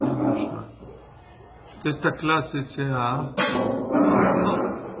que esta clase sea...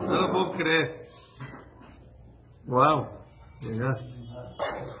 No lo puedo creer. Wow, llegaste.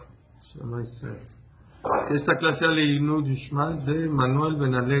 Que esta clase sea Leinud Yishmal de Manuel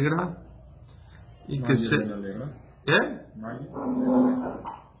Benalegra y que se... ¿Eh?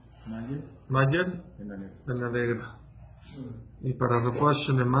 Mayer Benalegra. Y para Refuah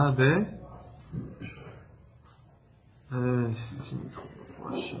Shelema de...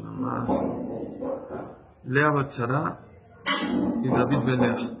 Lea Batzara y David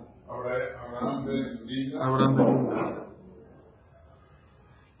Belea. Abraham Ben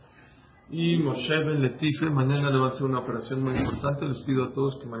y Moshe Ben Letife. Mañana le va a hacer una operación muy importante. Les pido a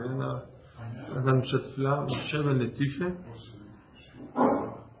todos que mañana hagan un shetfla. Moshe Ben Letife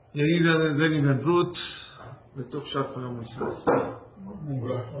y ahí de Deni Ben Ruth de Top Shaf con la Moisés.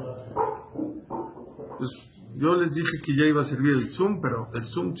 Pues yo les dije que ya iba a servir el Zoom, pero el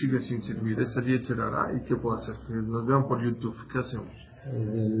Zoom sigue sin servir. Este día cerrará. ¿Y qué puedo hacer? Que nos vean por YouTube. ¿Qué hacemos?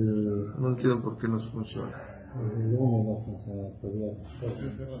 No entiendo por qué no funciona.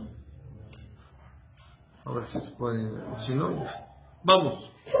 A ver si se puede. Si no,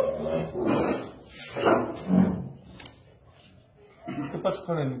 vamos. ¿Qué pasa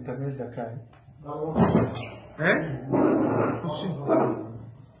con el internet de acá? Pues sí.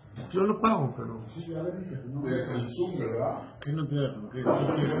 Yo lo pago, pero... El Zoom, ¿verdad? ¿Qué no quiere?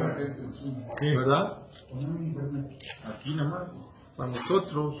 ¿Qué? ¿Verdad? Aquí nada más. Para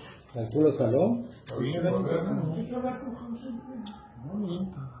nosotros. ¿Al puro salón?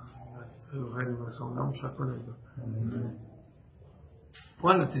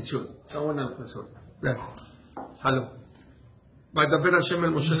 Pon atención. Está buena la profesora. Vean. Halo. וידבר השם אל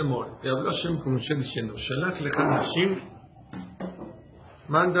משה לאמור, ויבוא השם con Moshe diciendo, שלח לך נשים,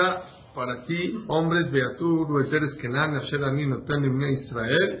 manda para ti hombres beatur ueteres kenan asher ani noten libnei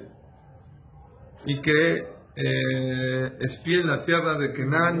Israel, y que espíen la tierra de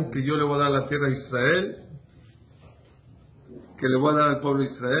Kenan, que yo le voy a dar la tierra a Israel, que le voy a dar al pueblo de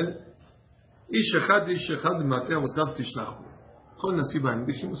Israel. Y shechad b'matei avotav tishlahu. Con Nasiban,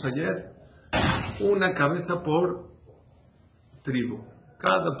 dijimos ayer, una cabeza por tribu.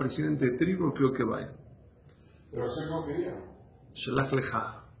 Cada presidente de tribu creo que vaya. Pero ese no quería. Shelach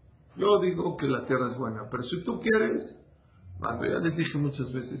lecha. Yo digo que la tierra es buena, pero si tú quieres, bueno, ya les dije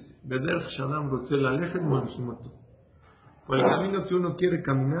muchas veces, Bederch Shadam Rotzel Alechet Molesumato. Por el camino que uno quiere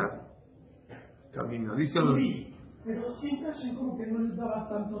caminar, camina. Dice sí, pero siempre hacen como que no les daba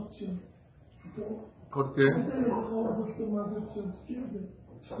tanta opción. ¿Por qué? Antes les dejaba un poquito más de opción, si quieres.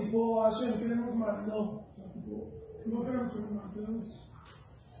 Tipo, Hashem, queremos más. No, o sea, tipo, no queremos más, queremos...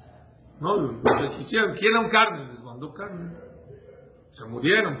 No, lo que quisieron, quieran carne, les mandó carne. Se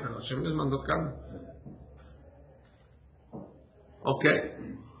murieron, pero Hashem les mandó carne. Ok,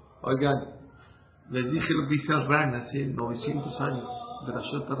 oigan, les dije lo que dice Ran hace 900 años. De la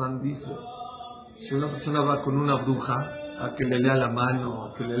Shota Ran dice, si una persona va con una bruja a que le lea la mano,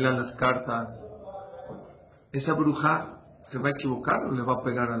 a que le lea las cartas, esa bruja se va a equivocar o le va a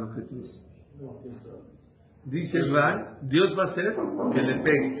pegar a lo que tú dices. Dice Ran, Dios va a hacer que le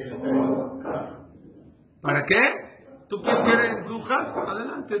pegue. ¿Para qué? ¿Tú quieres creer en brujas?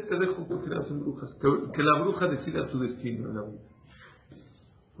 Adelante, te dejo que creas en brujas. Que la bruja decida tu destino en la vida.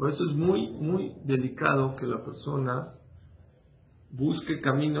 Por eso es muy, muy delicado que la persona busque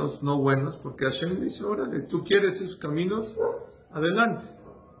caminos no buenos, porque Hashem dice, órale, tú quieres esos caminos, adelante.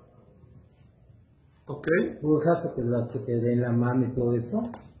 ¿Ok? ¿Brujas o que las que te den la mano y todo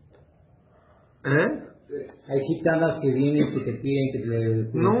eso? Hay gitanas que vienen que te piden que te...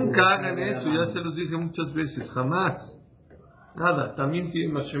 Nunca hagan eso, ya se los dije muchas veces, jamás. Nada, también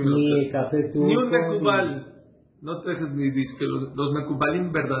tiene Hashem. Ni café turco, ni un mecubal. No te dejes ni disque. Los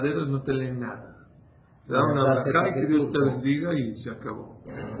mecubalim verdaderos no te leen nada. Te dan una braja y que Dios te bendiga y se acabó.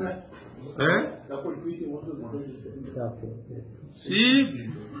 Sí,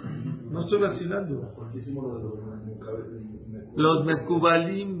 no estoy vacilando. Los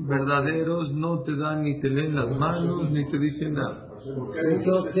mecubalim verdaderos no te dan ni te leen las manos ni te dicen nada.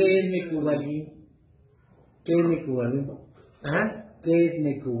 Entonces, ¿qué es mecubalim? ¿Qué es mecubalim? ¿Qué es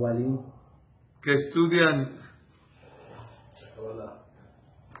mecubalim? Que estudian.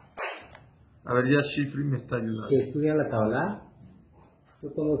 A ver, ya Shifri me está ayudando. ¿Que estudian la Kabbalah?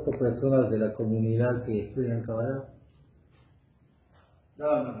 Yo conozco personas de la comunidad que estudian Kabbalah.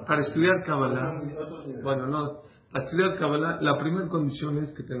 Para estudiar Kabbalah, bueno, no, para estudiar Kabbalah, la primera condición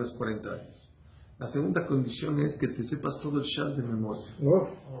es que tengas 40 años. La segunda condición es que te sepas todo el Shas de memoria. No,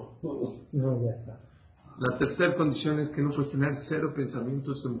 ya está. La tercera condición es que no puedes tener cero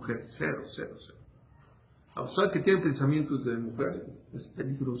pensamientos de mujer, cero. A pesar que tiene pensamientos de mujer, es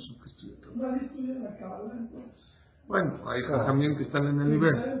peligroso que estudie Kabbalah. Nadie estudia la Kabbalah entonces. Bueno, hay jajamín que están en el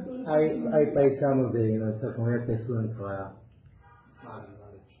nivel. Hay paisanos de nuestra comunidad que estudian Kabbalah.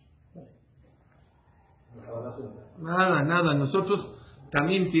 Nada. Nosotros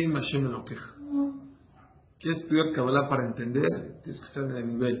también tienen Hashem en lo queja. ¿Quieres estudiar Kabbalah para entender? Tienes que estar en el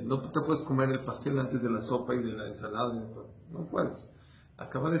nivel. No te puedes comer el pastel antes de la sopa y de la ensalada. No puedes. La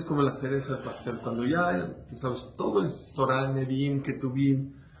Kabbalah es como la cereza del pastel. Cuando ya te sabes todo el Torah, el Nevi'im,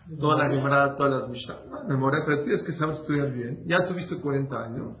 Ketuvim, toda la Gemara, todas las Mishnah, memoria, pero tienes que saber estudiar bien. Ya tuviste 40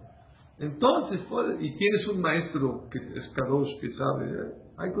 años. Entonces, y tienes un maestro que es Kadosh, que sabe,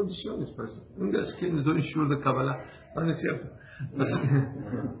 hay condiciones para eso. Un día que les doy un shur de Kabbalah, no es cierto.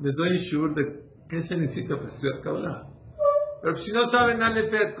 Les doy un shur de qué se necesita para estudiar Kabbalah. Pero si no saben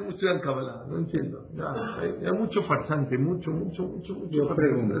Alepet, ¿cómo estudian Kabbalah? No entiendo. Hay mucho farsante, mucho. Yo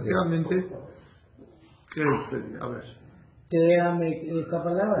pregunto. Desgraciadamente, a ver. ¿Qué era esa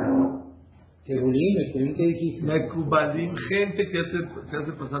palabra? Kebulim, ¿qué dijiste? Mekubalim, gente que se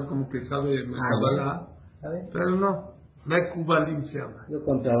hace pasar como que sabe Kabbalah, pero no. Mekubalim se llama. Yo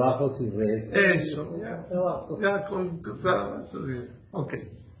con trabajos y redes. Eso. Ya con trabajos. Ok.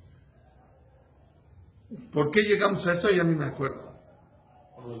 ¿Por qué llegamos a eso? Ya ni me acuerdo.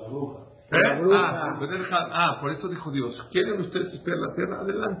 Por la bruja. La bruja. Por eso dijo Dios, ¿quieren ustedes espiar la tierra?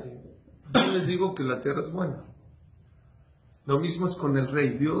 Adelante. Yo les digo que la tierra es buena. Lo mismo es con el rey.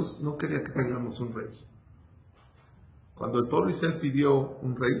 Dios no quería que tengamos un rey. Cuando el pueblo Israel pidió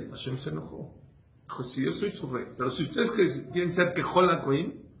un rey, Hashem se enojó. Dijo, sí, yo soy su rey. Pero si ustedes quieren ser Kehol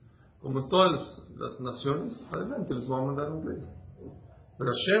Hagoyim, como todas las naciones, adelante, les voy a mandar un rey.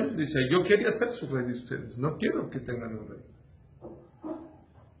 Pero Hashem dice, yo quería ser su rey de ustedes, no quiero que tengan un rey.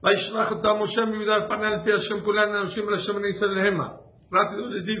 Rápido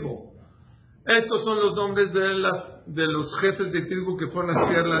les digo, estos son los nombres de los jefes de tribu que fueron a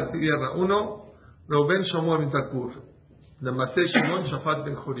espiar la tierra. Uno, Reuben Shamuel ben Zakur, Lemate Shimon Shafat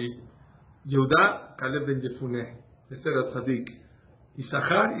ben Jori, Yehuda Caleb ben Yefuneh, este era Tzadik,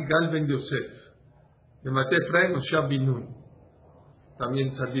 Isachar Igal ben Yosef, Lemate Efraim Oshea bin Nun,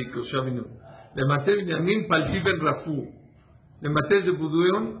 también Tzadik, Oshea bin Nun, Lemate Binyamin Palti ben Rafu, Lemate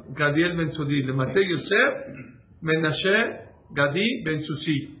Zebudion Gadiel ben Sodi, Lemate Yosef Menashe Gadi ben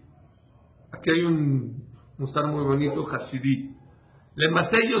Susi. Aquí hay un musar muy bonito, Hasidí. Le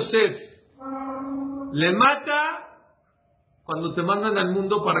maté Yosef. Le mata cuando te mandan al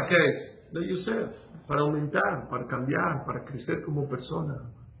mundo, ¿para qué es? De Yosef. Para aumentar, para cambiar, para crecer como persona.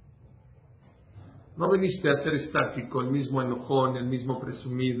 No viniste a ser estático, el mismo enojón, el mismo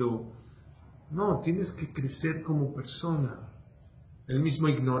presumido. No, tienes que crecer como persona. El mismo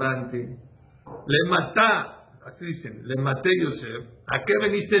ignorante. Le mata. Así dicen, le maté Yosef. ¿A qué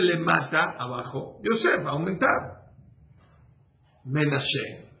veniste le mata abajo? Yosef, a aumentar.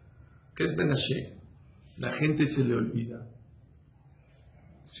 Menashe. ¿Qué es Menashe? La gente se le olvida.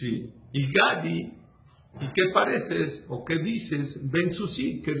 Sí. Y Gadi, ¿y qué pareces o qué dices? Ben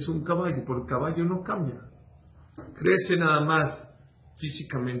Susi, que eres un caballo, porque el caballo no cambia. Crece nada más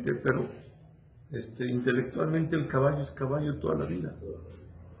físicamente, pero intelectualmente el caballo es caballo toda la vida.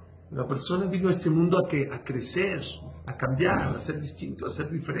 La persona vino a este mundo a crecer, a cambiar, a ser distinto, a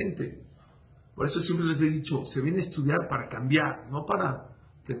ser diferente. Por eso siempre les he dicho, se viene a estudiar para cambiar, no para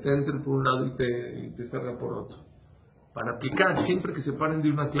que te entren por un lado y te salga por otro. Para aplicar, siempre que se paren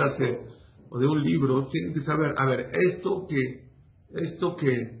de una clase o de un libro, tienen que saber, a ver, esto que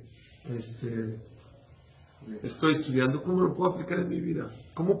estoy estudiando, ¿cómo lo puedo aplicar en mi vida?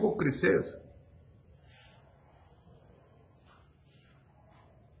 ¿Cómo puedo crecer?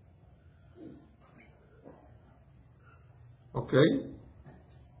 ¿Ok?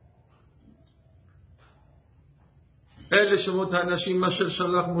 אלה שמות האנשים אשר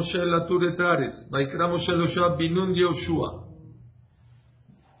שלח משה לתור את הארץ, ויקרא משה ליהושע בן נון יהושע.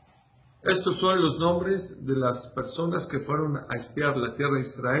 Estos son los nombres de las personas que fueron a espiar la tierra de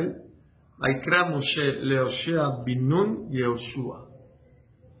Israel. ויקרא משה ליהושע בן נון יהושע.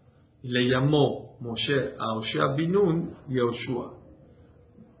 Y le llamó Moshe a Hoshea bin Nun Yehoshua.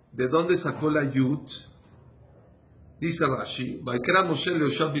 ¿De dónde sacó la Yud? Dice Rashi, Vaikra Moshe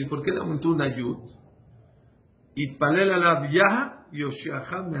Leoshua bin, ¿por qué le aumentó una Yud? Itpalel alab Yah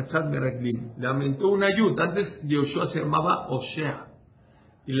Yosheacha meatzad meraglim. Le aumentó una Yud, antes Yehoshua se llamaba Hoshea.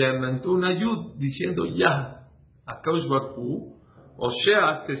 Y le aumentó una Yud diciendo Yah, a Kaush Barhu,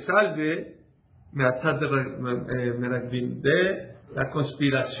 Hoshea te salve meatzad meraglim, de la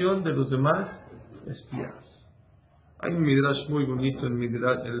conspiración de los demás espías. Hay un midrash muy bonito, el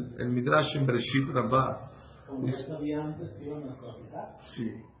midrash en Bereshit Rabbah. ¿Cómo sabía antes que iban a traficar?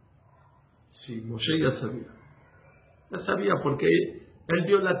 Sí. Sí, Moshe ya sabía. Ya sabía porque él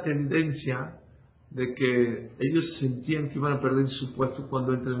vio la tendencia de que ellos sentían que iban a perder su puesto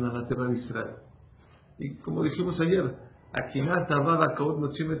cuando entren a la tierra de Israel. Y como dijimos ayer, la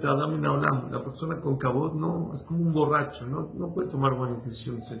persona con cabot no es como un borracho, no puede tomar buenas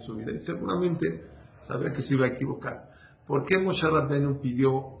decisiones en su vida. Y seguramente sabía que se iba a equivocar. ¿Por qué Moshe Rabbeinu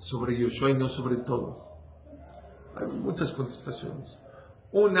pidió sobre Yoshua y no sobre todos? Hay muchas contestaciones.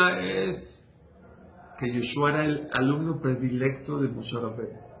 Una es que Yoshua era el alumno predilecto de Moshe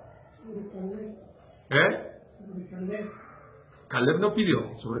Rabbeinu. Sobre Caleb. Caleb no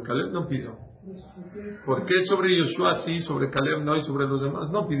pidió, sobre Caleb no pidió. ¿Por qué sobre Yoshua sí, sobre Caleb no y sobre los demás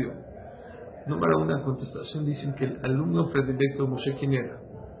no pidió? Número una contestación, dicen que el alumno predilecto de Moshe, ¿quién era?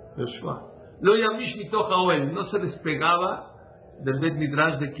 Yoshua. Lo yamish mitoch haoel, no se despegaba del Bet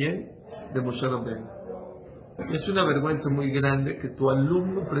Midrash de quién? De Moshe Rabbeinu. Es una vergüenza muy grande que tu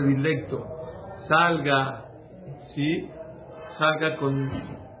alumno predilecto salga con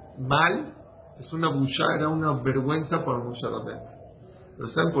mal. Es una busha, era una vergüenza para Moshe Rabbeinu. Pero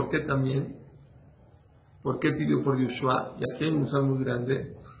 ¿saben por qué también? ¿Por qué pidió por Yoshua? Y aquí hay un musar muy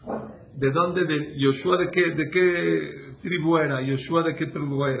grande. ¿De dónde? ¿De Yoshua de qué tribu era? ¿Yoshua de qué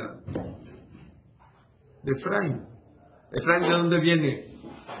tribu era? De Efraín. ¿Efraín de dónde viene?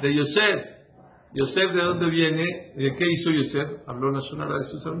 De Yosef. ¿Yosef de dónde viene? ¿De qué hizo Yosef? Habló la sonora de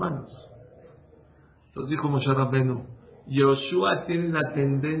sus hermanos. Entonces dijo Moshe Rabbeinu, Yoshua tiene la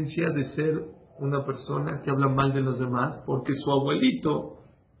tendencia de ser una persona que habla mal de los demás porque su abuelito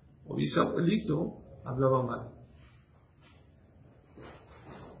o bisabuelito hablaba mal.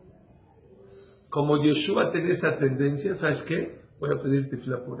 Como Yoshua tiene esa tendencia, ¿sabes qué? Voy a pedir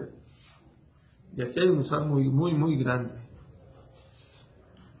tefilá por él. Y aquí hay un musar muy grande.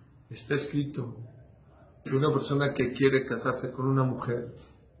 Está escrito que una persona que quiere casarse con una mujer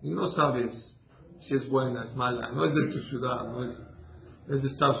y no sabes si es buena, es mala, no es de tu ciudad, no es de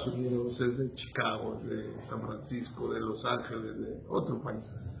Estados Unidos, es de Chicago, es de San Francisco, de Los Ángeles, de otro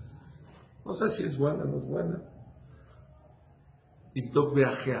país. No sé si es buena o no es buena. Y Doc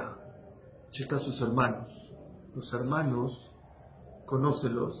viajea, checa a sus hermanos. Los hermanos,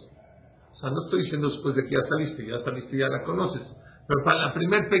 conócelos. O sea, no estoy diciendo después de que ya saliste, ya la conoces. Pero para la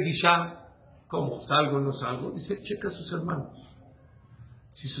primer peguishá, ¿cómo? ¿Salgo o no salgo? Dice, checa a sus hermanos.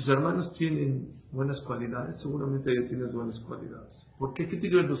 Si sus hermanos tienen buenas cualidades, seguramente ya tienes buenas cualidades. ¿Por qué? ¿Qué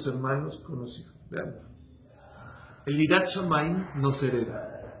tienen los hermanos con los hijos? Vean. El Irat Shamayim no se hereda.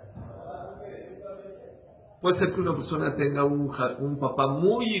 Puede ser que una persona tenga un papá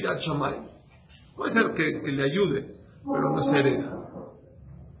muy Irat Shamayim. Puede ser que le ayude, pero no se hereda.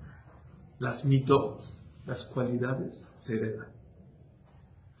 Las mitot, las cualidades, se heredan.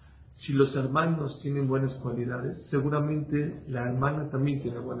 Si los hermanos tienen buenas cualidades, seguramente la hermana también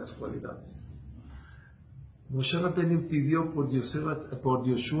tiene buenas cualidades. Moshe Rabbeinu pidió por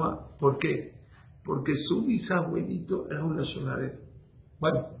Yoshua, ¿por qué? Porque su bisabuelito era un lashon hara.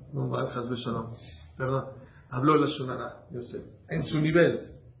 Bueno, no me dejas ver shalom. Perdón, habló lashon hara, Yosef, en su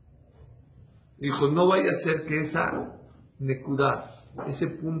nivel. Dijo, no vaya a ser que esa nekudá, ese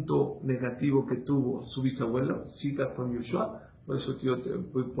punto negativo que tuvo su bisabuelo, siga con Yoshua. Por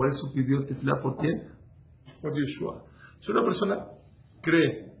eso pidió tefilá, ¿por quién? Por Yoshua. Si una persona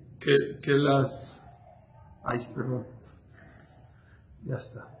cree que las... Ay, perdón. Ya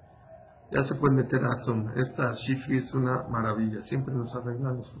está. Ya se puede meter a Zoom. Esta Shifri es una maravilla. Siempre nos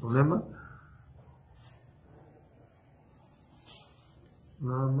arregla los problemas.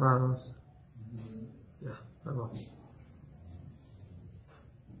 Nada más. Ya, perdón.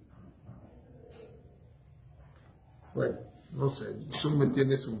 Bueno, no sé. Zoom me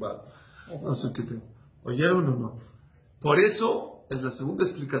tiene zumbado. No sé qué tengo. ¿Oyeron o no? Por eso es la segunda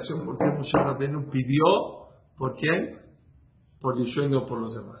explicación por qué Moshe Rabbeinu pidió. ¿Por quién? Por Yoshua y no por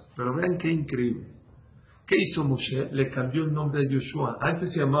los demás. Pero vean qué increíble. ¿Qué hizo Moshe? Le cambió el nombre a Yoshua.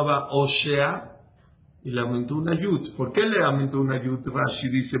 Antes se llamaba Oshea y le aumentó una yud. ¿Por qué le aumentó una yud? Rashi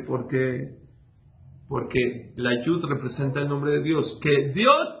dice porque la yud representa el nombre de Dios. Que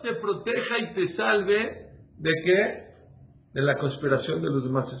Dios te proteja y te salve ¿de qué? De la conspiración de los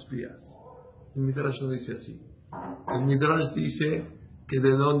demás espías. El Midrash no dice así. El Midrash dice que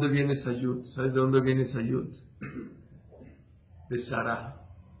de dónde viene esa yud. ¿Sabes de dónde viene esa yud? De Sará.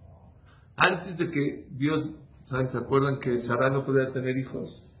 Antes de que Dios, ¿saben? ¿Se acuerdan que Sará no podía tener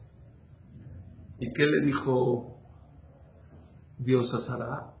hijos? ¿Y qué le dijo Dios a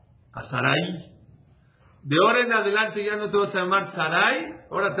Sará? A Sarai. De ahora en adelante ya no te vas a llamar Sarai,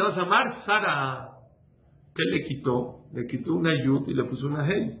 ahora te vas a llamar Sara. ¿Qué le quitó? Le quitó una yud y le puso una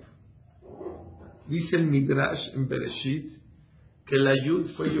hey. Dice el Midrash en Bereshit que la Yud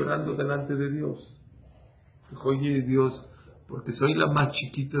fue llorando delante de Dios. Dijo, oye Dios, porque soy la más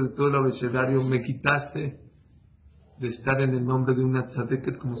chiquita de todo el abecedario, me quitaste de estar en el nombre de una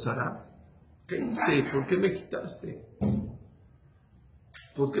tzadeket como Sarah. ¿Qué hice? ¿Por qué me quitaste?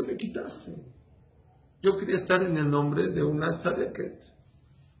 ¿Por qué me quitaste? Yo quería estar en el nombre de una tzadeket.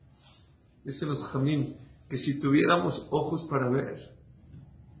 Dicen los jamín que si tuviéramos ojos para ver,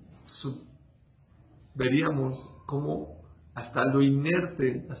 veríamos cómo hasta lo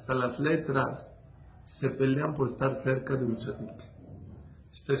inerte, hasta las letras, se pelean por estar cerca de un tzadik.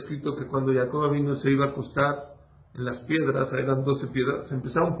 Está escrito que cuando Jacob vino se iba a acostar en las piedras, eran 12 piedras, se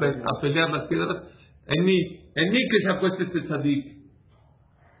empezaron a pelear las piedras, en mí que se acueste este tzadik.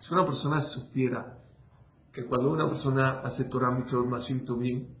 Si una persona supiera que cuando una persona hace Torah Mitzvot Masim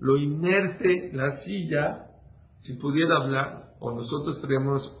Tovim, lo inerte, la silla, si pudiera hablar, o nosotros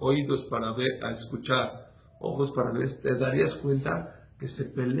teníamos oídos para ver, a escuchar, ojos para ver, te darías cuenta que se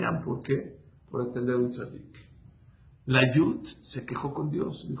pelean, ¿por qué? Por entender un tzadik. La Yud se quejó con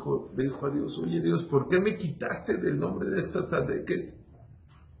Dios, le dijo a Dios, oye Dios, ¿por qué me quitaste del nombre de esta tzadeket?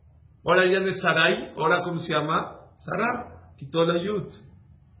 Ahora ya no es Sarai, ahora ¿cómo se llama? Sarah, quitó la Yud.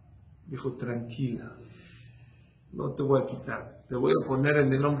 Dijo, tranquila, no te voy a quitar, te voy a poner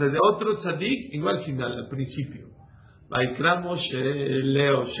en el nombre de otro tzadik, y no al final, al principio. Vaikra Moshe,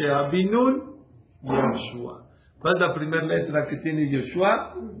 Leo, Shea, Binun, Yoshua. ¿Cuál es la primera letra que tiene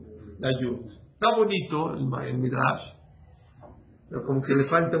Yoshua? La Yud. Está bonito el Midrash, pero como que le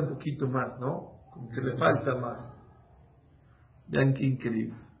falta un poquito más, ¿no? Como que le falta más. Vean qué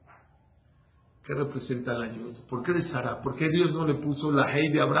increíble. ¿Qué representa la Yud? ¿Por qué de Sara? ¿Por qué Dios no le puso la Hey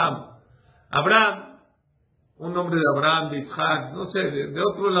de Abraham? Abraham, un nombre de Abraham, de Isaac, no sé, de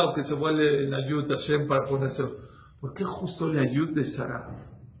otro lado que se vuelve la Yud de Hashem para ponérselo. ¿Por qué justo la Yud de Sara?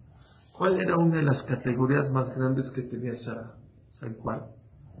 ¿Cuál era una de las categorías más grandes que tenía Sara? ¿Saben cuál?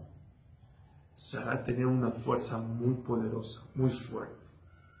 Sara tenía una fuerza muy poderosa, muy fuerte.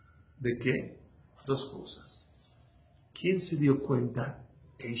 ¿De qué? Dos cosas. ¿Quién se dio cuenta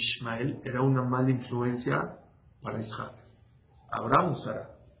que Ismael era una mala influencia para Isaac? ¿Abraham o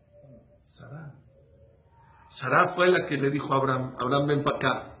Sara? Sara. Sara fue la que le dijo a Abraham, Abraham, ven para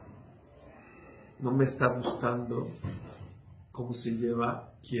acá. No me está gustando cómo se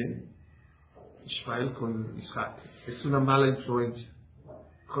lleva quién, Ismael con Isaac. Es una mala influencia.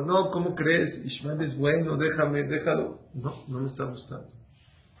 Dijo, no, ¿cómo crees? Ismael es bueno, déjalo. No me está gustando.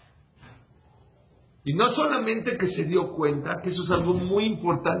 Y no solamente que se dio cuenta, que eso es algo muy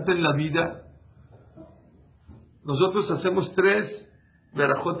importante en la vida. Nosotros hacemos 3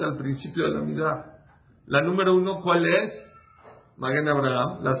 verajot al principio de la vida. La número 1, ¿cuál es? Magen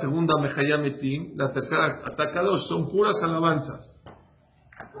Abraham. La segunda, Mejaya Metim. La tercera, Atacados. Son puras alabanzas.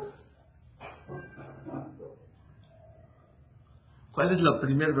 ¿Cuál es la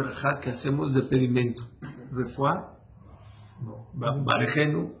primera verajá que hacemos de pedimento? ¿Refuá? No.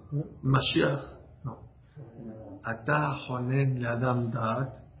 ¿Barejenu? ¿Mashiach? No. Ata Jonen Ladam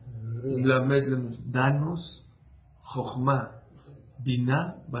Daat. Danos Jochma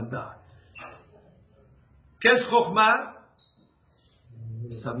Bina Badat. ¿Qué es Jochma?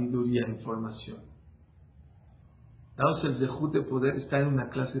 Sabiduría, información. Daos el zehut de poder estar en una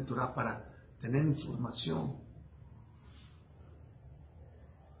clase de Torah para tener información.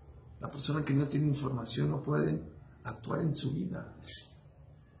 La persona que no tiene información no puede actuar en su vida.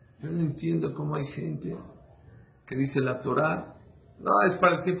 Yo no entiendo cómo hay gente que dice la Torah, no, es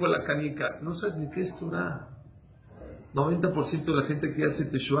para el tiempo de la canica. No sabes ni qué es Torah. 90% de la gente que hace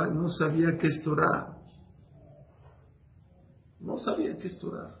Teshuvah no sabía qué es Torah. No sabía qué es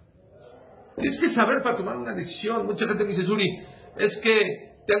Torah. Tienes que saber para tomar una decisión. Mucha gente me dice, Zuri, es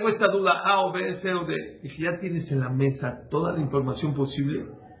que tengo esta duda A o B, C o D. Dije, ¿ya tienes en la mesa toda la información posible?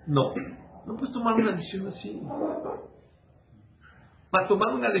 No puedes tomar una decisión así. Para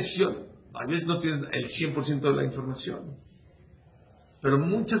tomar una decisión, a veces no tienes el 100% de la información. Pero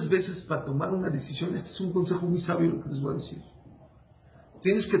muchas veces para tomar una decisión, este es un consejo muy sabio lo que les voy a decir.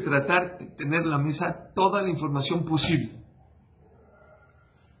 Tienes que tratar de tener en la mesa toda la información posible.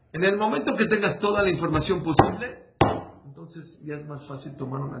 En el momento que tengas toda la información posible, entonces ya es más fácil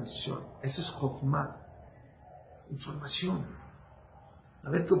tomar una decisión. Eso es Jochma. Información. A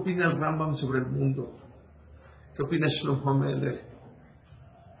ver qué opina el Rambam sobre el mundo. ¿Qué opina Shlomo Hamelech?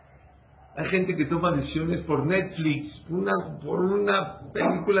 Hay gente que toma decisiones por Netflix, por una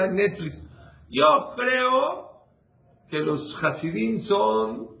película de Netflix. Yo creo que los Hasidim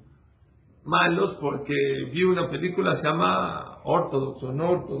son malos porque vi una película que se llama Ortodoxo, no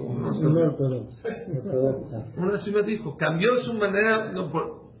Ortodoxo. Una señora dijo, cambió su manera.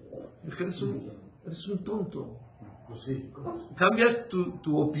 Dije, eres un tonto. Pues sí. ¿Cambias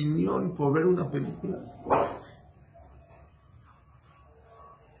tu opinión por ver una película?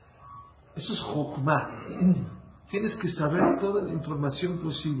 Eso es Jochma. Tienes que saber toda la información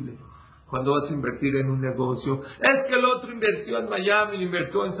posible. Cuando vas a invertir en un negocio, es que el otro invirtió en Miami,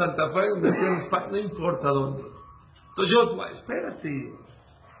 invirtió en Santa Fe, invirtió en España, no importa dónde. Entonces espérate.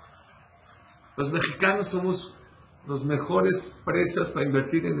 Los mexicanos somos los mejores presas para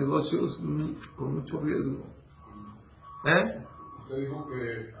invertir en negocios con mucho riesgo. Usted dijo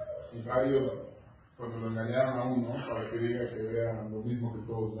que si varios, cuando lo engañaron a uno, para que diga que vean lo mismo que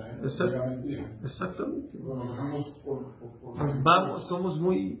todos ven, era mentira. Exactamente. Bueno, nos dejamos Somos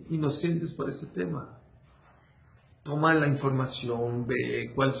muy inocentes para este tema. Toma la información,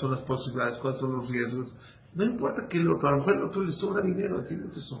 ve cuáles son las posibilidades, cuáles son los riesgos. No importa que el otro, a lo mejor el otro le sobra dinero, a ti no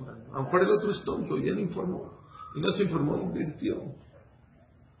te sobra. A lo mejor el otro es tonto y él informó. Y no se informó, invirtió.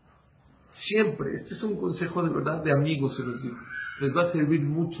 Siempre, este es un consejo de verdad de amigos, se los digo. Les va a servir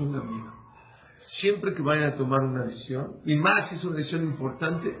mucho en la vida. Siempre que vayan a tomar una decisión, y más si es una decisión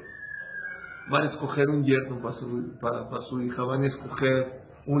importante, van a escoger un yerno para su hija, van a escoger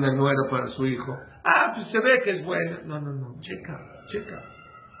una nuera para su hijo. Pues se ve que es buena. No, checa.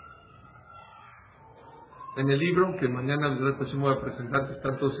 En el libro que mañana les voy a presentar, que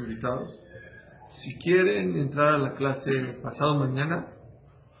están todos invitados, si quieren entrar a la clase pasado mañana,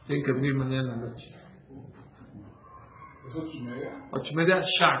 tienen que venir mañana en la noche. ¿Es 8:30? 8:30,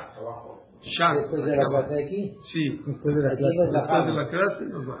 sharp. Abajo. Sharp. Después de la clase de aquí. Sí. Después de la clase. Después de la clase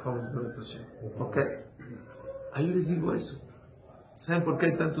nos bajamos de la habitación. ¿Ok? Ahí les digo eso. ¿Saben por qué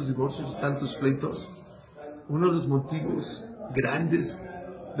hay tantos divorcios, tantos pleitos? Uno de los motivos grandes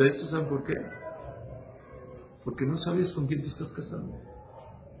de eso, ¿saben por qué? Porque no sabes con quién te estás casando.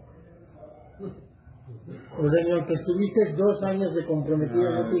 O sea, en el que estuviste 2 años de comprometido,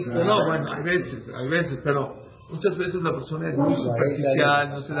 no te diste cuenta. No, bueno, hay veces, pero muchas veces la persona es muy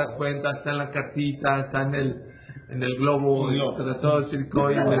superficial, no se da cuenta, está en la cartita, está en el globo, de todo el circo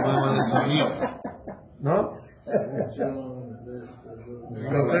y le van a salir. ¿No?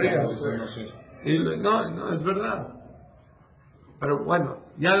 No sé. No, es verdad. Pero bueno,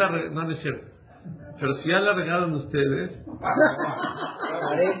 no es cierto. Pero si ya la regaron ustedes,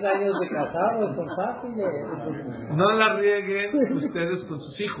 40 años de casados, son fáciles. no la rieguen ustedes con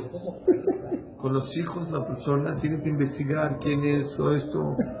sus hijos. Con los hijos la persona tiene que investigar quién es, todo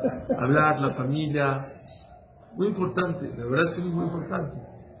esto, hablar, la familia. Muy importante, de verdad es muy importante.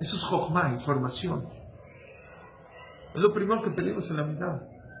 Eso es Jochma, información. Es lo primero que pedimos en la vida.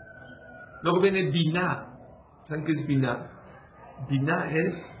 Luego viene Binah. ¿Saben qué es Binah? Binah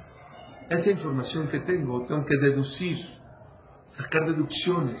es esa información que tengo que deducir, sacar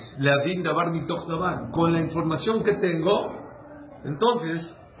deducciones. Leadin davar mitoch davar. Con la información que tengo,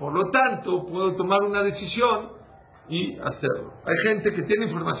 entonces, por lo tanto, puedo tomar una decisión y hacerlo. Hay gente que tiene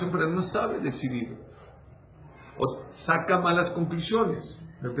información pero no sabe decidir. O saca malas conclusiones.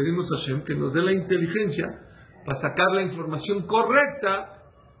 Le pedimos a Hashem que nos dé la inteligencia para sacar la información correcta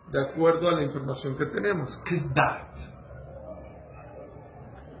de acuerdo a la información que tenemos, que es Dat.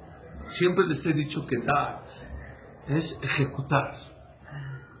 Siempre les he dicho que Dat es ejecutar.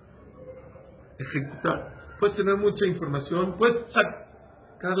 Ejecutar. Puedes tener mucha información, puedes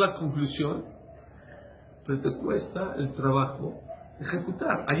sacar la conclusión, pero te cuesta el trabajo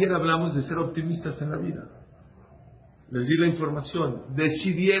ejecutar. Ayer hablamos de ser optimistas en la vida. Les di la información.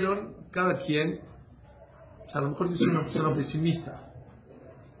 Decidieron cada quien, a lo mejor yo soy una persona pesimista.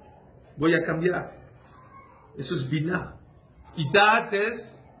 Voy a cambiar. Eso es Binah. Y Dat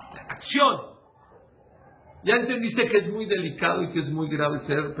es acción. Ya entendiste que es muy delicado y que es muy grave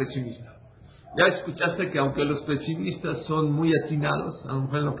ser pesimista. Ya escuchaste que aunque los pesimistas son muy atinados, a lo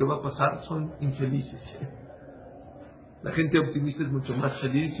mejor lo que va a pasar son infelices. La gente optimista es mucho más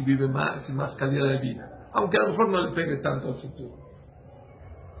feliz y vive más y más calidad de vida. Aunque a lo mejor no le pegue tanto al futuro.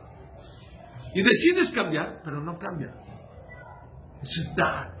 Y decides cambiar, pero no cambias. Eso es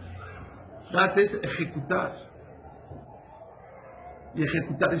Dat. Dat es ejecutar. Y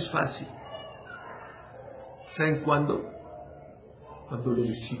ejecutar es fácil. ¿Saben cuándo? Cuando lo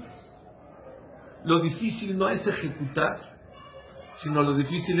decides. Lo difícil no es ejecutar, sino lo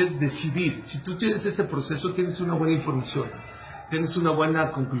difícil es decidir. Si tú tienes ese proceso, tienes una buena información, tienes una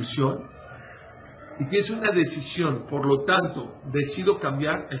buena conclusión y tienes una decisión. Por lo tanto, decido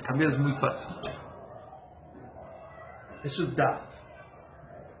cambiar, el cambiar es muy fácil. Eso es Dat.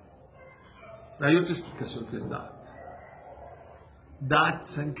 Hay otra explicación que es Dat. Dat,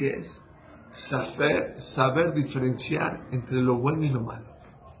 ¿saben qué es? Saber diferenciar entre lo bueno y lo malo.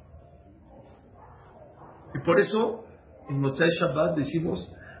 Y por eso en Motzai Shabbat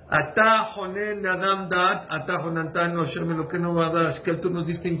decimos Ata Jonen Adam Dat, Ata Jonantan Oshem, lo que no va a dar, es que tú nos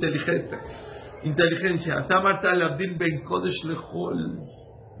diste inteligencia. Ata Marta Labdil Ben Kodesh Lechol.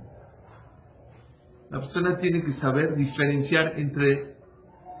 La persona tiene que saber diferenciar entre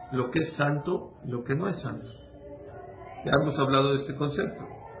lo que es santo y lo que no es santo. Ya hemos hablado de este concepto.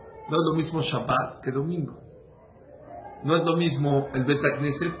 No es lo mismo Shabbat que domingo. No es lo mismo el Bet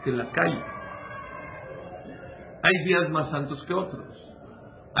Knesset que la calle. Hay días más santos que otros.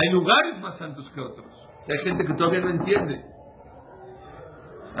 Hay lugares más santos que otros. Y hay gente que todavía no entiende.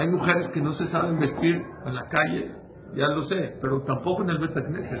 Hay mujeres que no se saben vestir en la calle, ya lo sé, pero tampoco en el Bet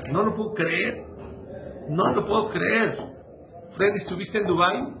Knesset. No lo puedo creer. No lo puedo creer. Freddy, ¿estuviste en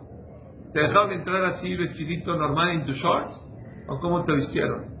Dubái? ¿Te dejaron entrar así vestidito normal en tus shorts? ¿O cómo te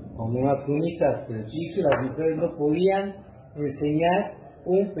vistieron? Con una túnica, pero sí, las mujeres no podían enseñar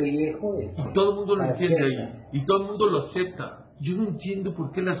un pellejo de... Y todo el mundo lo entiende ahí. Y todo el mundo lo acepta. Yo no entiendo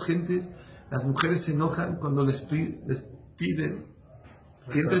por qué las mujeres se enojan cuando les piden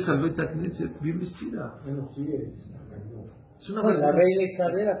que entres al Bet Knesset bien vestida. Es una vergüenza. La reina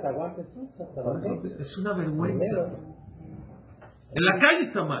Isabel hasta aguantes hasta la es una vergüenza. En la calle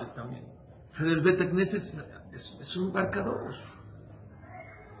está mal también. Pero el Bet Knesset es un lugar kadosh.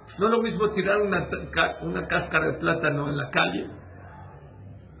 No es lo mismo tirar una cáscara de plátano en la calle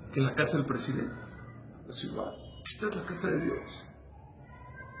que en la casa del presidente. Es igual. Esta es la casa de Dios.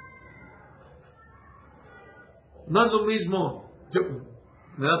 No es lo mismo.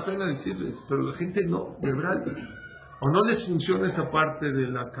 Me da pena decirles, pero la gente no, de verdad, o no les funciona esa parte de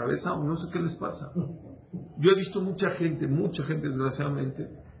la cabeza, o no sé qué les pasa. Yo he visto mucha gente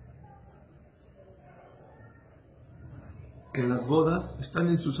desgraciadamente, que en las bodas están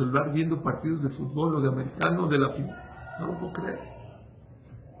en su celular viendo partidos de fútbol o de americano, de la final. No lo puedo creer.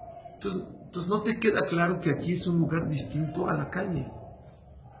 Entonces no te queda claro que aquí es un lugar distinto a la calle.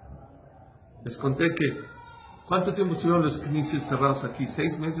 Les conté que ¿cuánto tiempo estuvieron los knisset cerrados aquí?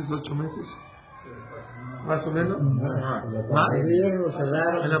 ¿6 meses, 8 meses? ¿Más o menos? ¿Más?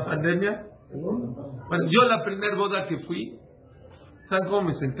 ¿En la pandemia? Bueno, yo la primera boda que fui, ¿saben cómo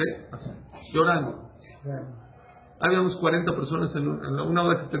me senté? Así, llorando. Habíamos 40 personas en una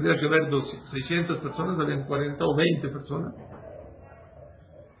boda que tendría que haber 600 personas, habían 40 o 20 personas.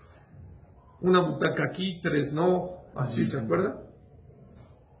 Una butaca aquí, 3 no, así, ¿se acuerdan?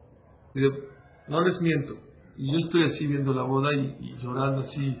 Y no les miento. Y yo estoy así viendo la boda y llorando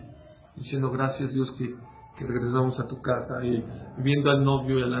así, diciendo gracias Dios que regresamos a tu casa, y viendo al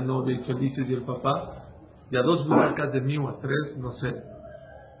novio y a la novia y felices, y el papá, y a 2 butacas de mí o a 3, no sé,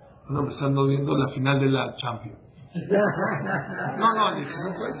 uno empezando viendo la final de la Champions. No, dije,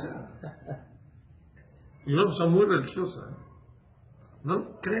 no puede ser. Y una persona muy religiosa, no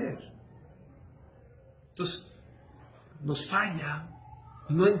lo creer. Entonces, nos falla,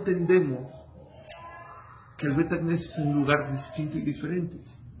 no entendemos que el Bet Knesset es un lugar distinto y diferente.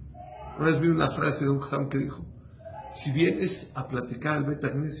 Una vez vi una frase de un jajam que dijo: si vienes a platicar al Bet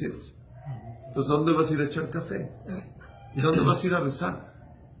Knesset, entonces ¿dónde vas a ir a echar café? ¿Y dónde vas a ir a rezar?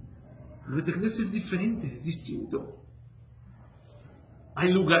 El Bet Knesset es diferente, es distinto.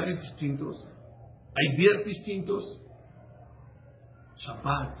 Hay lugares distintos, hay días distintos.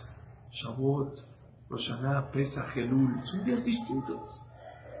 Shabbat, Shavuot, Rosh Hashanah, Pesach, Elul, son días distintos.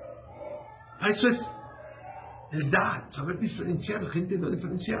 Eso es el Dat, saber diferenciar. La gente no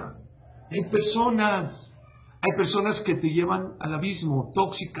diferencia. Hay personas que te llevan al abismo,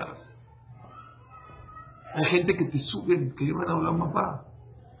 tóxicas. Hay gente que te suben, que llevan a Olam Haba.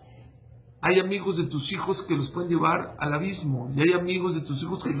 Hay amigos de tus hijos que los pueden llevar al abismo, y hay amigos de tus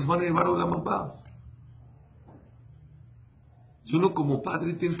hijos que los van a llevar a Olam Haba. Y uno como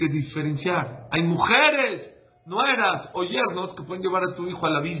padre tiene que diferenciar. Hay mujeres, nueras o yernos que pueden llevar a tu hijo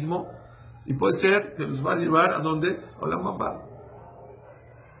al abismo, y puede ser que los va a llevar a donde, a Olam Haba.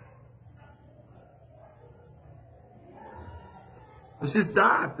 Ese es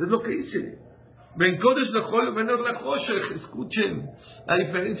Dat, es lo que dice. Ben Kodesh lechol menor lechoshech. Escuchen, la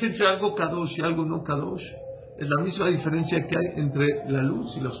diferencia entre algo kadosh y algo no kadosh es la misma diferencia que hay entre la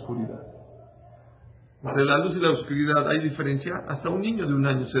luz y la oscuridad. Entre la luz y la oscuridad hay diferencia. Hasta un niño de 1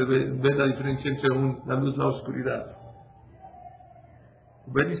 año se ve la diferencia entre la luz y la oscuridad.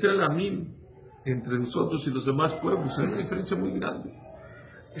 Ben Israel Amim, entre nosotros y los demás pueblos, hay una diferencia muy grande.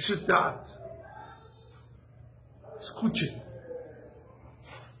 Eso es Dat. Escuchen.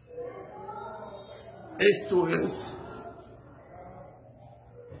 Esto es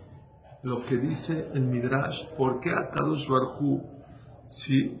lo que dice el Midrash. ¿Por qué a Kadosh Baruj Hu,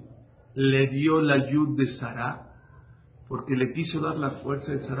 sí, le dio la yud de Sará? Porque le quiso dar la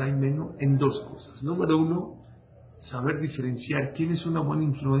fuerza de Sará y Meno en 2 cosas. Número 1, saber diferenciar quién es una buena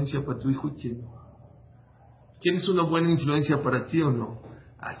influencia para tu hijo y quién no. ¿Quién es una buena influencia para ti o no?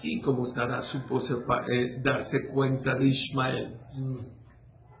 Así como Sara supo darse cuenta de Ismael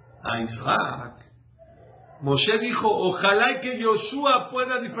a Isaac. Moshe dijo, ojalá que Yoshua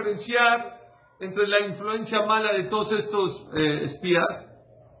pueda diferenciar entre la influencia mala de todos estos espías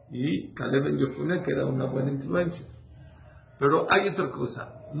y Caleb ben Yefune, que era una buena influencia. Pero hay otra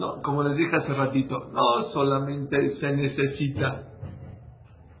cosa, no, como les dije hace ratito, no solamente se necesita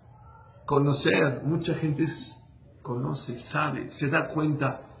conocer, mucha gente conoce, sabe, se da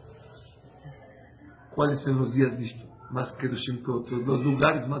cuenta cuáles son los días más kedoshim que otros, los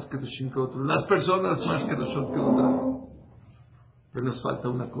lugares más kedoshim que otros, las personas más kedoshim que otras. Pero nos falta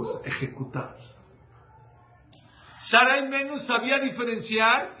una cosa, ejecutar. Sara al menos sabía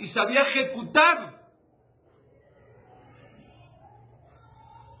diferenciar y sabía ejecutar.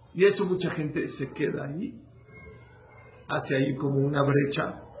 Y eso mucha gente se queda ahí, hace ahí como una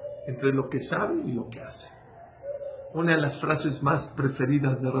brecha entre lo que sabe y lo que hace. Una de las frases más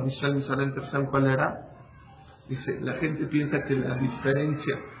preferidas de Rabbi Shalom Zalman Terzan, ¿cuál era? Dice, la gente piensa que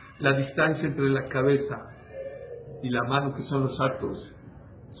la distancia entre la cabeza y la mano, que son los actos,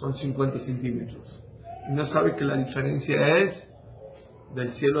 son 50 centímetros. Y no sabe que la diferencia es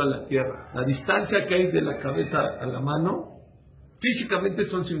del cielo a la tierra. La distancia que hay de la cabeza a la mano, físicamente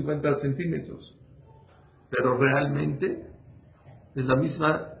son 50 centímetros. Pero realmente es la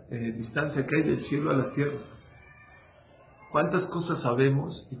misma distancia que hay del cielo a la tierra. ¿Cuántas cosas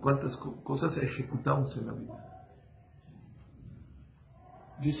sabemos y cuántas cosas ejecutamos en la vida?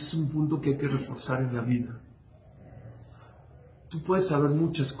 Y ese es un punto que hay que reforzar en la vida. Tú puedes saber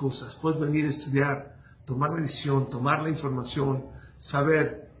muchas cosas, puedes venir a estudiar, tomar la decisión, tomar la información,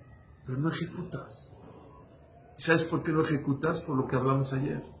 saber, pero no ejecutas. ¿Y sabes por qué no ejecutas? Por lo que hablamos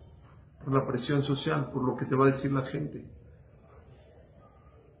ayer, por la presión social, por lo que te va a decir la gente.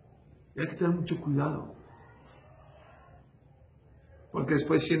 Y hay que tener mucho cuidado, porque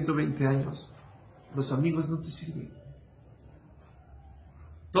después de 120 años, los amigos no te sirven.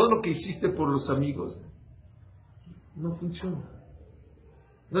 Todo lo que hiciste por los amigos no funciona.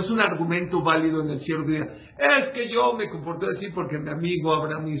 No es un argumento válido en el cielo de es que yo me comporté así porque mi amigo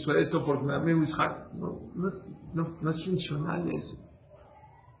Abraham hizo esto, porque mi amigo Isaac. No es funcional eso.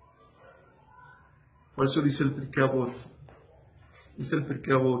 Por eso dice el Pirkei Avot. Dice el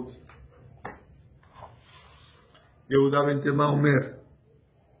Pirkei Avot. Yehuda ben Tema Omer.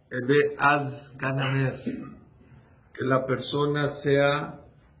 Ebe az kanamer. Que la persona sea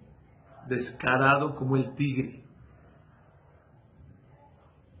descarado como el tigre.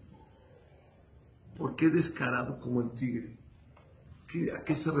 ¿Por qué descarado como el tigre? ¿A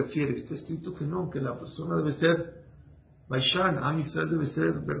qué se refiere? Está escrito que no, que la persona debe ser Baishan, Am Israel debe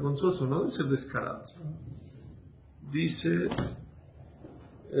ser vergonzoso, no debe ser descarado. Dice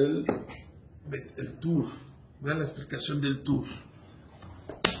el Tuf, vean la explicación del Tuf.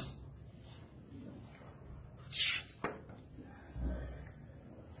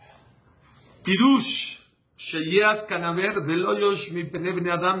 Pirush, Sheyaz Kanaver, Veloyosh mi pene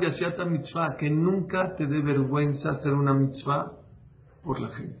bnei Adam yasiata mitzvah, que nunca te dé vergüenza hacer una mitzvah por la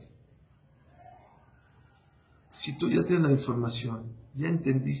gente. Si tú ya tienes la información, ya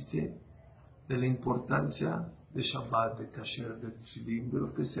entendiste de la importancia de Shabbat, de Kasher, de Tzilim, de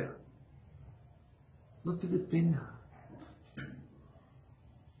lo que sea, no te dé pena.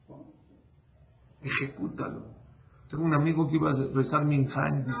 Ejecútalo. Tengo un amigo que iba a rezar Minjá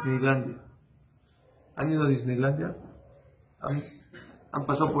en Disneylandia. ¿Han ido a Disneylandia? ¿Han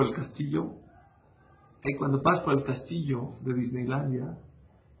pasado por el castillo? Y cuando pasas por el castillo de Disneylandia,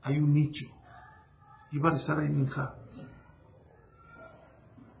 hay un nicho. Iba a rezar ahí Minjá.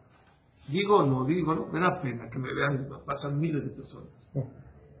 Digo o no, me da pena que me vean, pasan miles de personas.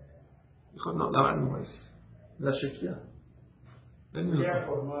 Dijo, no, la verdad no va a decir. La Shekia.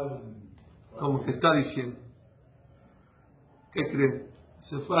 Como que está diciendo. ¿Qué creen?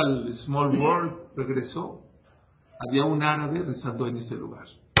 Se fue al Small World, regresó. Había un árabe rezando en ese lugar.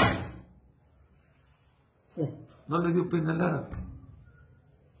 No le dio pena al árabe.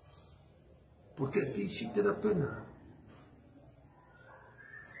 Porque a ti sí te da pena.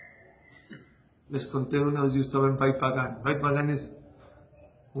 Les conté una vez, yo estaba en Paipagán. Paipagán es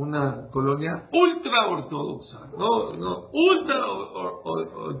una colonia ultra ortodoxa. Ultra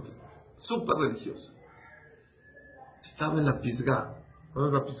super religiosa. Estaba en la Pisgah.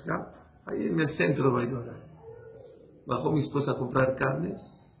 ¿Conoces la Pisgah? Ahí en el centro de Baidora. Bajó mi esposa a comprar carne.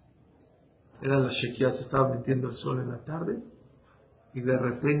 Era la Shekia, se estaba metiendo el sol en la tarde. Y de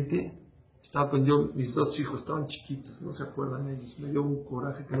repente, estaba con yo, mis dos hijos estaban chiquitos, no se acuerdan ellos. Me dio un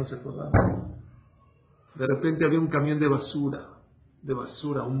coraje que no se acordaban. De repente había un camión de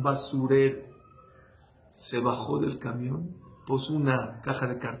basura, un basurero. Se bajó del camión, puso una caja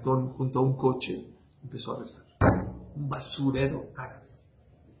de cartón junto a un coche, empezó a rezar. Un basurero árabe.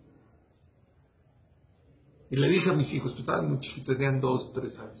 Y le dije a mis hijos, pues estaban muy chiquitos, tenían 2,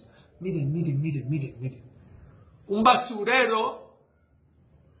 3 años. Miren. Un basurero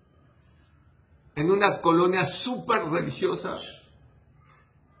en una colonia súper religiosa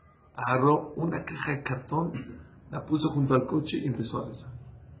agarró una caja de cartón, la puso junto al coche y empezó a rezar.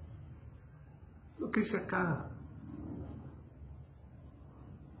 Lo que hice acá.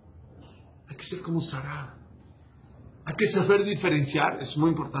 Hay que ser como Sarah. Hay que saber diferenciar, es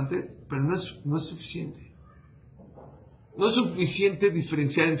muy importante, pero no es suficiente. No es suficiente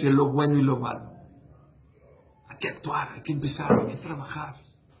diferenciar entre lo bueno y lo malo. Hay que actuar, hay que empezar, hay que trabajar.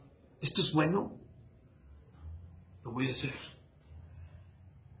 ¿Esto es bueno? Lo voy a hacer.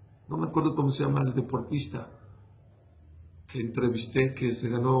 No me acuerdo cómo se llama el deportista que entrevisté, que se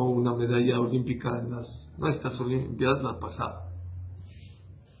ganó una medalla olímpica en estas Olimpiadas, la pasada.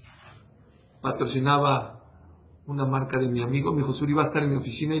 Patrocinaba una marca de mi amigo, me dijo, Suri va a estar en mi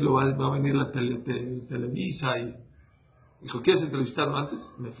oficina y va a venir la Televisa y dijo, ¿quieres entrevistarlo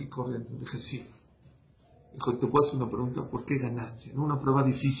antes? Me fui corriendo, le dije, sí. Dijo, ¿te puedo hacer una pregunta? ¿Por qué ganaste? No una prueba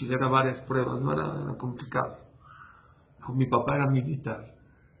difícil, era varias pruebas, no era complicado. Dijo, mi papá era militar.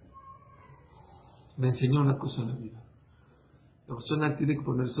 Me enseñó una cosa en la vida. La persona tiene que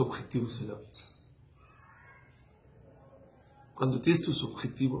ponerse objetivos en la vida. Cuando tienes tus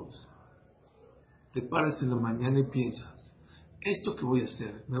objetivos, te paras en la mañana y piensas, ¿esto que voy a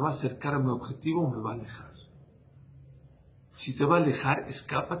hacer me va a acercar a mi objetivo o me va a alejar? Si te va a alejar,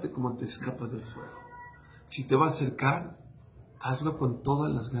 escápate como te escapas del fuego. Si te va a acercar, hazlo con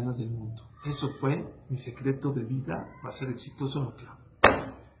todas las ganas del mundo. Eso fue mi secreto de vida para ser exitoso en lo que hago.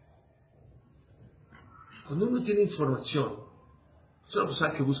 Cuando uno tiene información, es una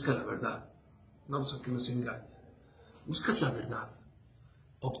persona que busca la verdad, una persona que no se engaña. Buscas la verdad.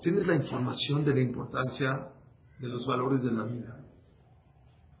 Obtienes la información de la importancia de los valores de la vida.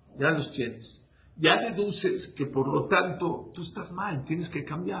 Ya los tienes. Ya deduces que por lo tanto tú estás mal, tienes que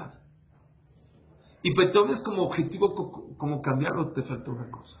cambiar. Y te tomes como objetivo como cambiarlo, te falta una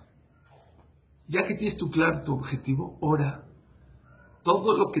cosa. Ya que tienes claro tu objetivo, ora.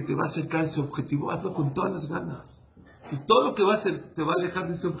 Todo lo que te va a acercar a ese objetivo, hazlo con todas las ganas. Y todo lo que te va a alejar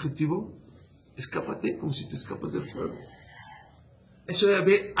de ese objetivo, escápate como si te escapas del fuego. Eso de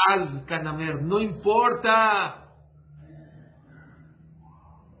ver Kanamer, no importa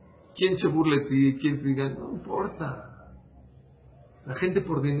quién se burle de ti, quién te diga, no importa. La gente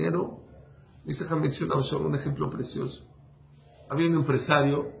por dinero, Isaac ha mencionado solo un ejemplo precioso. Había un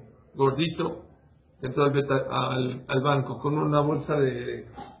empresario gordito, entró al banco con una bolsa de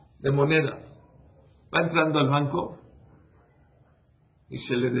monedas. Va entrando al banco y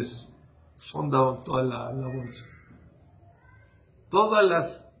se le desfonda toda la bolsa. Todas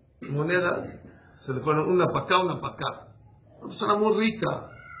las monedas se le fueron una para acá, una para acá. Una persona muy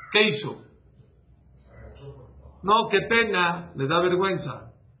rica. ¿Qué hizo? No, qué pena, le da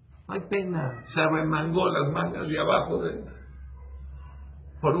vergüenza. No hay pena. Se remangó las mangas de abajo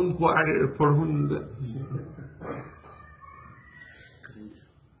por un quarter,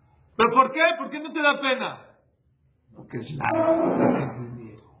 ¿Pero por qué? ¿Por qué no te da pena? Porque es largo, porque es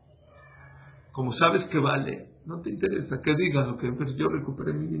dinero. Como sabes que vale, no te interesa que digan lo que, pero yo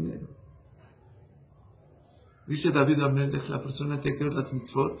recuperé mi dinero. Dice David Amelech, la persona tiene que ver las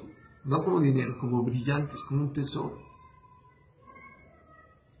mitzvot, no como dinero, como brillantes, como un tesoro.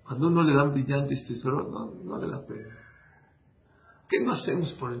 Cuando uno le dan brillantes tesoros, no le da pena. ¿Qué no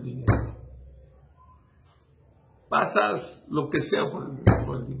hacemos por el dinero? Pasas lo que sea por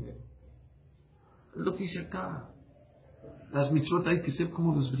el dinero. Es lo que dice acá. Las mitzvot hay que ser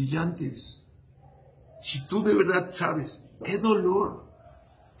como los brillantes. Si tú de verdad sabes, qué dolor,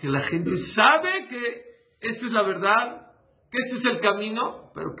 que la gente sabe que esta es la verdad, que este es el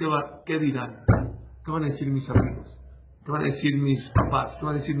camino, pero ¿qué dirán? ¿Qué van a decir mis amigos? ¿Qué van a decir mis papás? ¿Qué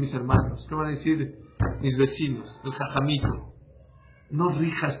van a decir mis hermanos? ¿Qué van a decir mis vecinos? El jajamito. No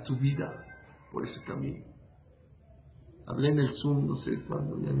rijas tu vida por ese camino. Hablé en el Zoom, no sé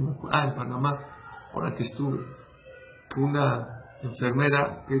cuándo, ya no me acuerdo. En Panamá, ahora que estuve, con una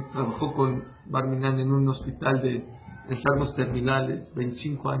enfermera que trabajó con Barminan en un hospital de enfermos terminales,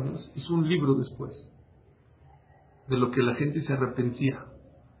 25 años, hizo un libro después de lo que la gente se arrepentía.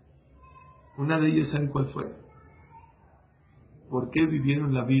 Una de ellas, ¿saben cuál fue? ¿Por qué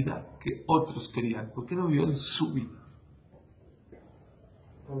vivieron la vida que otros querían? ¿Por qué no vivieron su vida?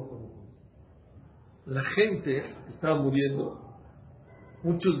 La gente que estaba muriendo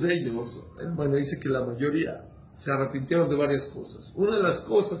muchos de ellos, bueno, dice que la mayoría, se arrepintieron de varias cosas. Una de las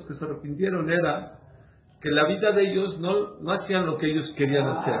cosas que se arrepintieron era que la vida de ellos no hacían lo que ellos querían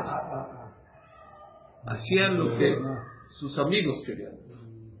hacer. Hacían lo que sus amigos querían hacer.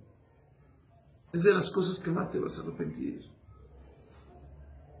 Es de las cosas que más te vas a arrepentir.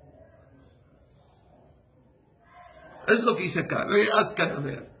 Es lo que dice acá.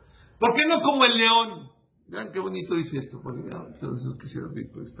 ¿Por qué no como el león? Vean qué bonito dice esto. Entonces quisiera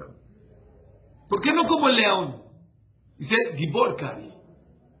ver por esta. ¿Por qué no como el león? Dice Gibor Kari.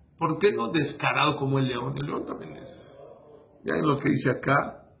 ¿Por qué no descarado como el león? El león también es. Vean lo que dice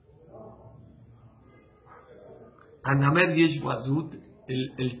acá. Anamer Yesh Bazut,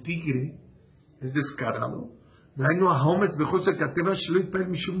 el tigre, es descarado.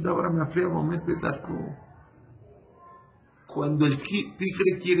 Cuando el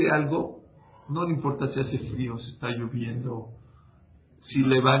tigre quiere algo, no le importa si hace frío, si está lloviendo, si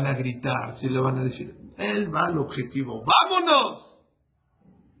le van a gritar, si le van a decir, él va al objetivo, ¡vámonos!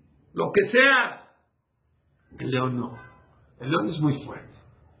 Lo que sea. El león no. El león es muy fuerte.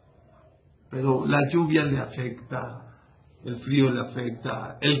 Pero la lluvia le afecta, el frío le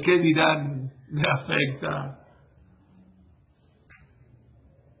afecta, el qué dirán le afecta.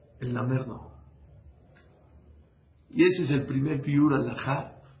 El namer no. Y ese es el primer biur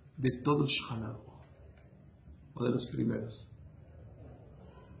alajá de todo Shulchan Aruch, o de los primeros.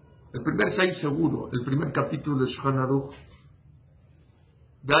 El primer seis seguro, el primer capítulo de Shulchan Aruch,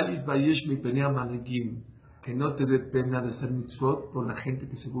 Galit Bayesh mi penea manegim, que no te dé pena de hacer mitzvot por la gente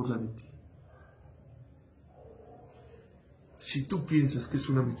que se burla de ti. Si tú piensas que es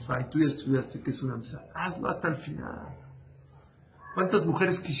una mitzvah y tú ya estudiaste que es una mitzvah, hazlo hasta el final. ¿Cuántas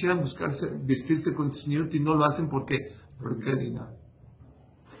mujeres quisieran vestirse con señor y no lo hacen porque Dina?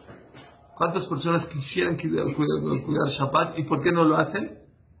 ¿Cuántas personas quisieran cuidar Shabbat y por qué no lo hacen?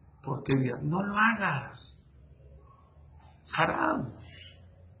 Porque digan, no lo hagas. Haram.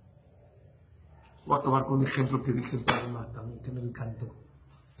 Voy a acabar con un ejemplo que dije en Panamá también, que me encantó,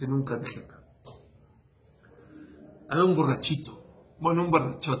 que nunca dije acá. Había un borrachito, bueno, un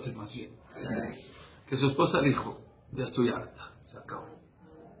borrachote más bien, que su esposa dijo, ya estoy harta, se acabó.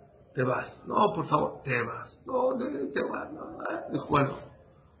 Te vas. No, por favor, te vas. No, te vas. No. Dijo, bueno,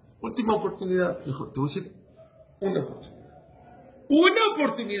 última oportunidad. Dijo, te voy a decir una oportunidad. Una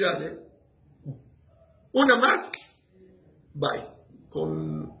oportunidad, ¿eh? Una más. Bye.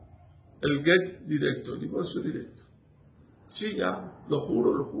 Con el get directo, el divorcio directo. Sí, ya, lo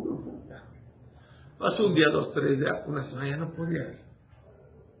juro, ya. Pasó un día, 2, 3, ya, una semana, ya no podía ir.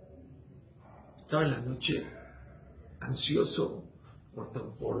 Estaba en la noche ansioso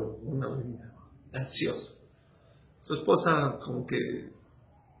por una bebida, ansioso. Su esposa como que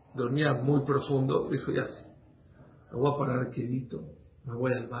dormía muy profundo, dijo, ya sí, me voy a parar quedito, me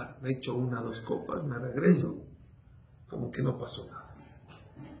voy al bar, me echo 1 o 2 copas, me regreso, como que no pasó nada.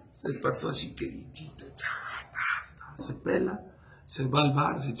 Se despertó así queditito, se pela, se va al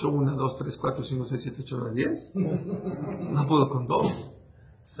bar, se echó 1, 2, 3, 4, 5, 6, 7, 8, 9, 10, no pudo con 2,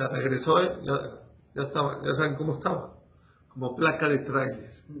 se regresó, ya estaba, ya saben cómo estaba, como placa de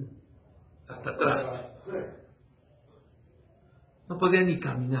tráiler, hasta atrás. No podía ni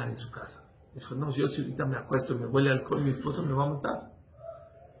caminar en su casa. Dijo, no, yo si ahorita me acuesto y me huele alcohol, mi esposa me va a matar.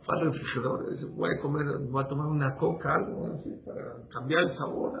 Fue al refrigerador, dice, voy a tomar una coca, algo así, para cambiar el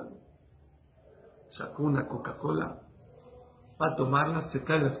sabor. Sacó una Coca-Cola, va a tomarla, se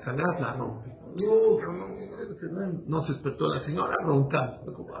cae en las escaleras, la rompe. No se despertó la señora,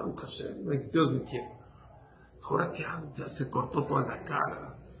 roncando. Dios me quiere. ¿Ahora qué hago? Ya se cortó toda la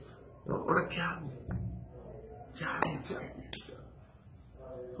cara. ¿Ahora qué hago? ¿Qué hago?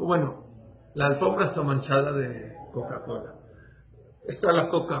 Bueno, la alfombra está manchada de Coca-Cola. Está la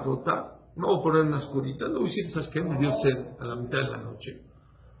coca rota. No voy a poner unas curitas. Lo voy a decir, ¿sabes qué? Me dio sed a la mitad de la noche.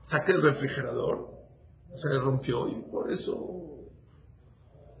 Saqué el refrigerador. Se le rompió y por eso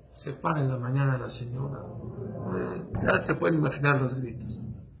se para en la mañana la señora. Ya se pueden imaginar los gritos.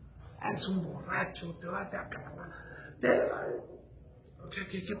 Eres un borracho, te vas de acá.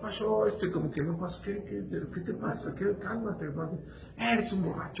 ¿Qué pasó? Como que no pasó. ¿Qué te pasa? Cálmate. Eres un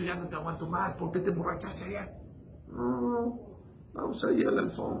borracho, ya no te aguanto más. ¿Por qué te emborrachaste ayer? No, vamos a ir a la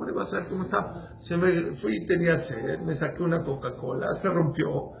alfombra y vas a ver cómo está. Fui, tenía sed, me saqué una Coca-Cola, se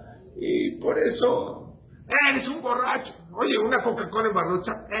rompió. Y por eso, eres un borracho. Oye, una Coca-Cola en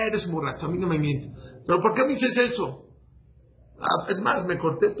barrocha, eres un borracho, a mí no me mientes. ¿Pero por qué me dices eso? Es más, me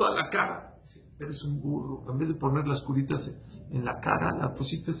corté toda la cara. Eres un burro. En vez de poner las curitas en la cara, la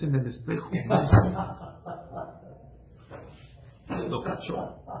pusiste en el espejo. Lo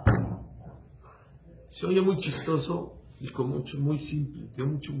cachó. Se oye muy chistoso, y con mucho, muy simple,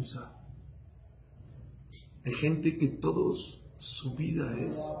 tiene mucho musar. Hay gente que todos su vida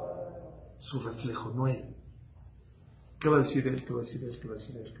es su reflejo, no él. ¿Qué va a decir él? ¿Qué va a decir él? ¿Qué va a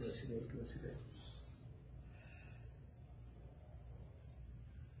decir él? ¿Qué va a decir él? ¿Qué va a decir él?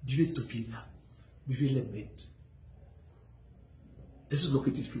 Vive tu vida, vive el emet. Eso es lo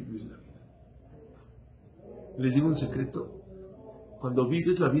que tienes que vivir en la vida. Les digo un secreto: cuando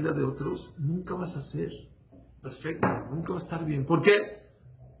vives la vida de otros, nunca vas a ser perfecto, nunca va a estar bien. ¿Por qué?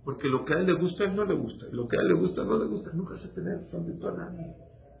 Porque lo que a él le gusta, a él no le gusta. Y lo que a él le gusta, no le gusta. Nunca vas a tener frente a nadie.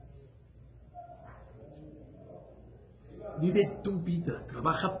 Vive tu vida,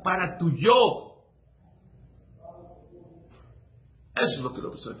 trabaja para tu yo. Eso es lo que la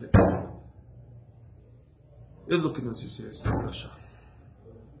persona tiene que hacer. Es lo que nos dice esta Parashá.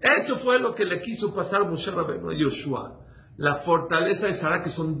 Eso fue lo que le quiso pasar Moshe Rabbeinu a Yoshua. La fortaleza de Sará, que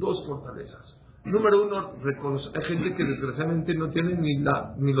son dos fortalezas. Número uno, reconocer. Hay gente que desgraciadamente no tiene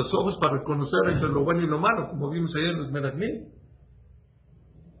ni los ojos para reconocer entre lo bueno y lo malo, como vimos ayer en los Meraglim.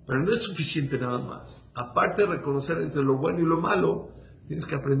 Pero no es suficiente nada más. Aparte de reconocer entre lo bueno y lo malo, tienes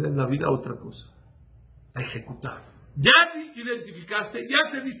que aprender en la vida otra cosa: a ejecutar. Ya te identificaste, ya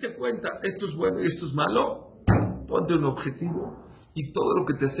te diste cuenta, esto es bueno y esto es malo. Ponte un objetivo y todo lo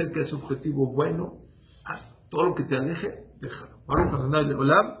que te acerque a ese objetivo bueno, haz. Todo lo que te aleje, déjalo. Ahora para nadie,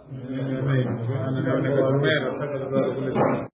 hola.